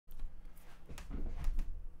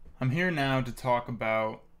I'm here now to talk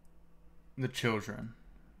about the children.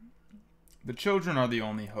 The children are the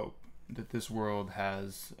only hope that this world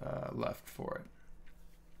has left for it.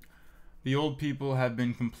 The old people have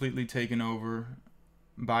been completely taken over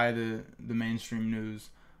by the mainstream news,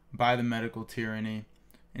 by the medical tyranny,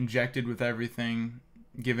 injected with everything,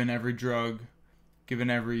 given every drug,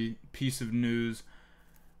 given every piece of news,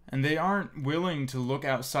 and they aren't willing to look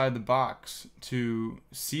outside the box to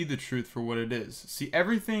see the truth for what it is. See,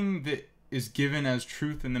 everything that is given as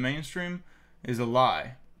truth in the mainstream is a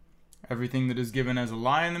lie. Everything that is given as a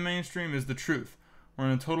lie in the mainstream is the truth. We're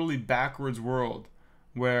in a totally backwards world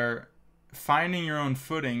where finding your own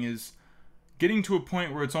footing is getting to a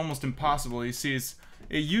point where it's almost impossible. You see,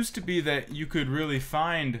 it used to be that you could really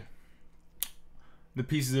find the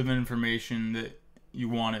pieces of information that you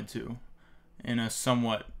wanted to in a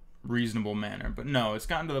somewhat reasonable manner. But no, it's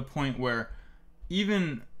gotten to the point where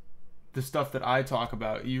even the stuff that I talk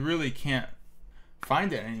about, you really can't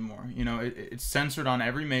find it anymore. You know, it's censored on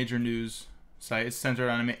every major news site. It's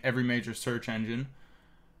censored on every major search engine.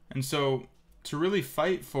 And so to really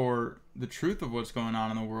fight for the truth of what's going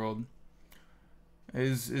on in the world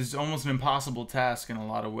is almost an impossible task in a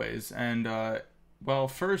lot of ways. And well,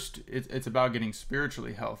 first it's about getting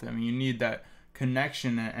spiritually healthy. I mean, you need that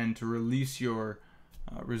connection and to release your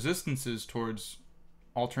resistances towards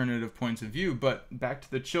alternative points of view. But back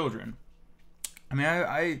to the children. I mean,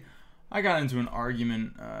 I got into an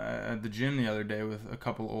argument at the gym the other day with a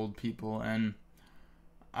couple old people, and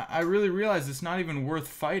I really realized it's not even worth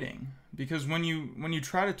fighting, because when you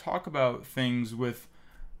try to talk about things with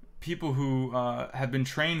people who have been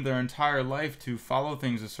trained their entire life to follow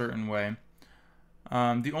things a certain way,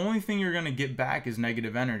 the only thing you're going to get back is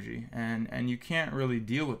negative energy, and you can't really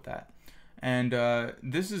deal with that. And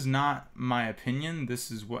this is not my opinion.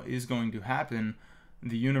 This is what is going to happen.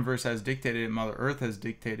 The universe has dictated it. Mother Earth has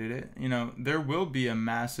dictated it. You know, there will be a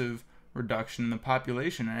massive reduction in the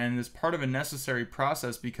population, and it's part of a necessary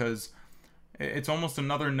process, because it's almost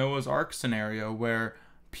another Noah's Ark scenario where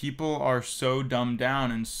people are so dumbed down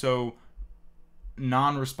and so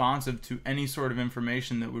non-responsive to any sort of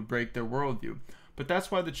information that would break their worldview. But that's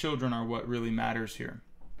why the children are what really matters here.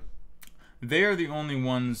 They are the only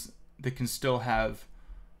ones that can still have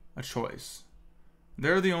a choice.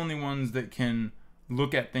 They're the only ones that can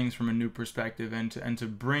look at things from a new perspective and to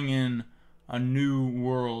bring in a new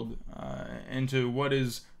world into what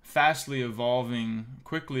is fastly evolving,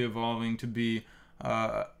 quickly evolving to be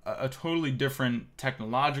a totally different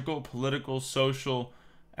technological, political, social,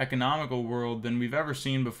 economical world than we've ever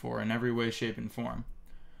seen before in every way, shape, and form.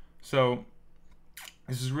 So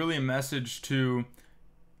this is really a message to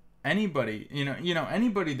anybody,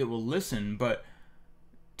 anybody that will listen, but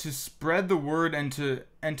to spread the word and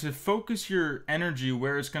to focus your energy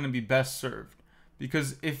where it's going to be best served.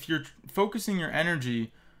 Because if you're focusing your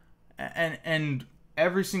energy and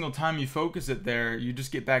every single time you focus it there, you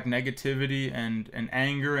just get back negativity and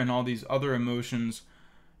anger and all these other emotions,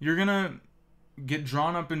 you're going to get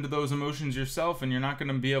drawn up into those emotions yourself, and you're not going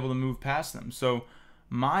to be able to move past them. So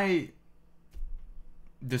my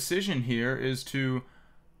decision here is to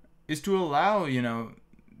allow,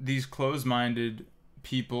 these closed-minded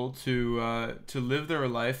people to live their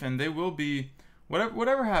life, and they will be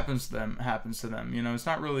whatever happens to them. It's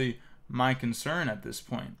not really my concern at this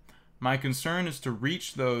point. My concern is to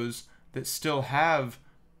reach those that still have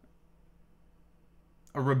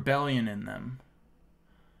a rebellion in them,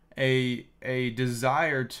 a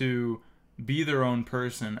desire to be their own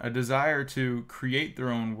person, a desire to create their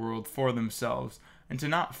own world for themselves, and to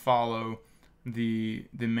not follow the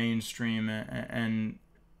mainstream and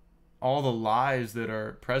all the lies that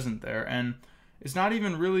are present there. And it's not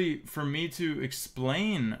even really for me to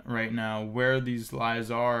explain right now where these lies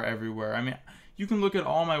are everywhere. I mean, you can look at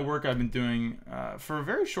all my work I've been doing for a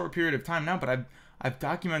very short period of time now, but I've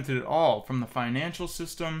documented it all, from the financial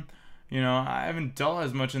system. I haven't dealt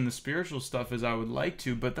as much in the spiritual stuff as I would like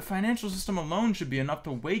to, but the financial system alone should be enough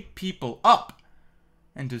to wake people up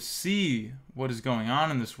and to see what is going on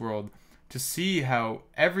in this world, to see how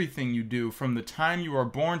everything you do from the time you are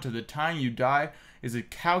born to the time you die is a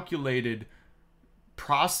calculated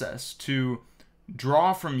process to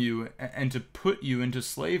draw from you and to put you into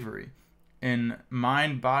slavery in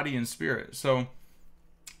mind, body, and spirit. So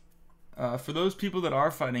for those people that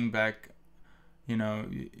are fighting back,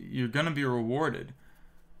 you're going to be rewarded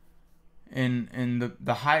in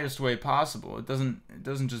the highest way possible. It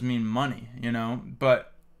doesn't just mean money,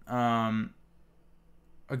 but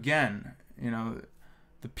again,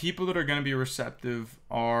 the people that are going to be receptive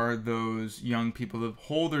are those young people. The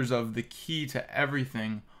holders of the key to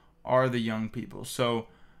everything are the young people. So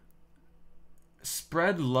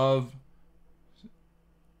spread love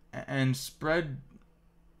and spread.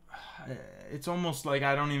 It's almost like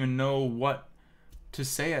I don't even know what to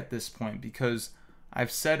say at this point, because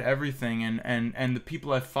I've said everything, and the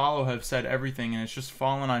people I follow have said everything, and it's just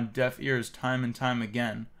fallen on deaf ears time and time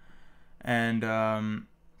again. And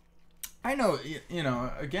I know,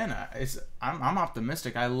 again, I'm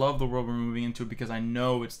optimistic. I love the world we're moving into because I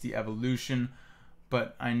know it's the evolution,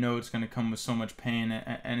 but I know it's going to come with so much pain,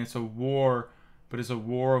 and it's a war, but it's a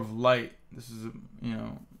war of light. This is,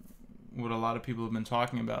 what a lot of people have been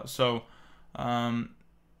talking about. So, if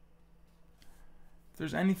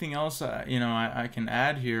there's anything else, I can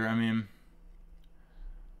add here. I mean,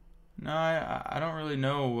 no, I don't really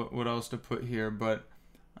know what else to put here, but,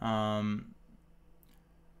 I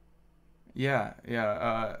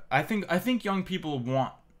think young people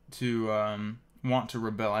want to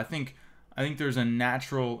rebel. I think there's a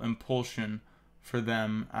natural impulsion for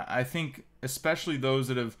them. I think especially those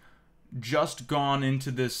that have just gone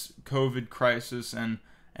into this COVID crisis and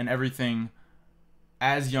everything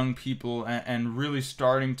as young people, and really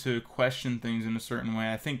starting to question things in a certain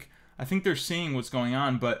way. I think they're seeing what's going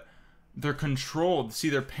on, but they're controlled. See,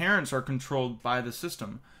 their parents are controlled by the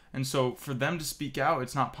system. And so for them to speak out,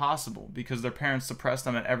 it's not possible because their parents suppress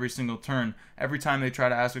them at every single turn. Every time they try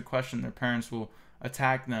to ask a question, their parents will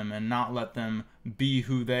attack them and not let them be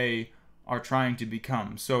who they are trying to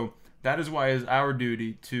become. So that is why it's our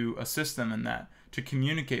duty to assist them in that, to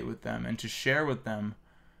communicate with them and to share with them.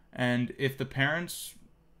 And if the parents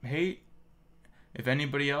hate, if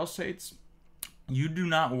anybody else hates, you do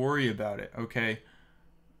not worry about it, okay?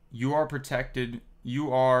 You are protected.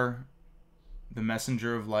 You are the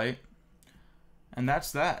messenger of light. And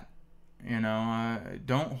that's that.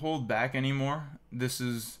 Don't hold back anymore. This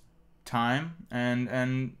is time,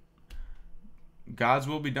 and God's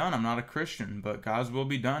will be done. I'm not a Christian, but God's will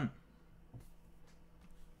be done.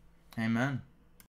 Amen.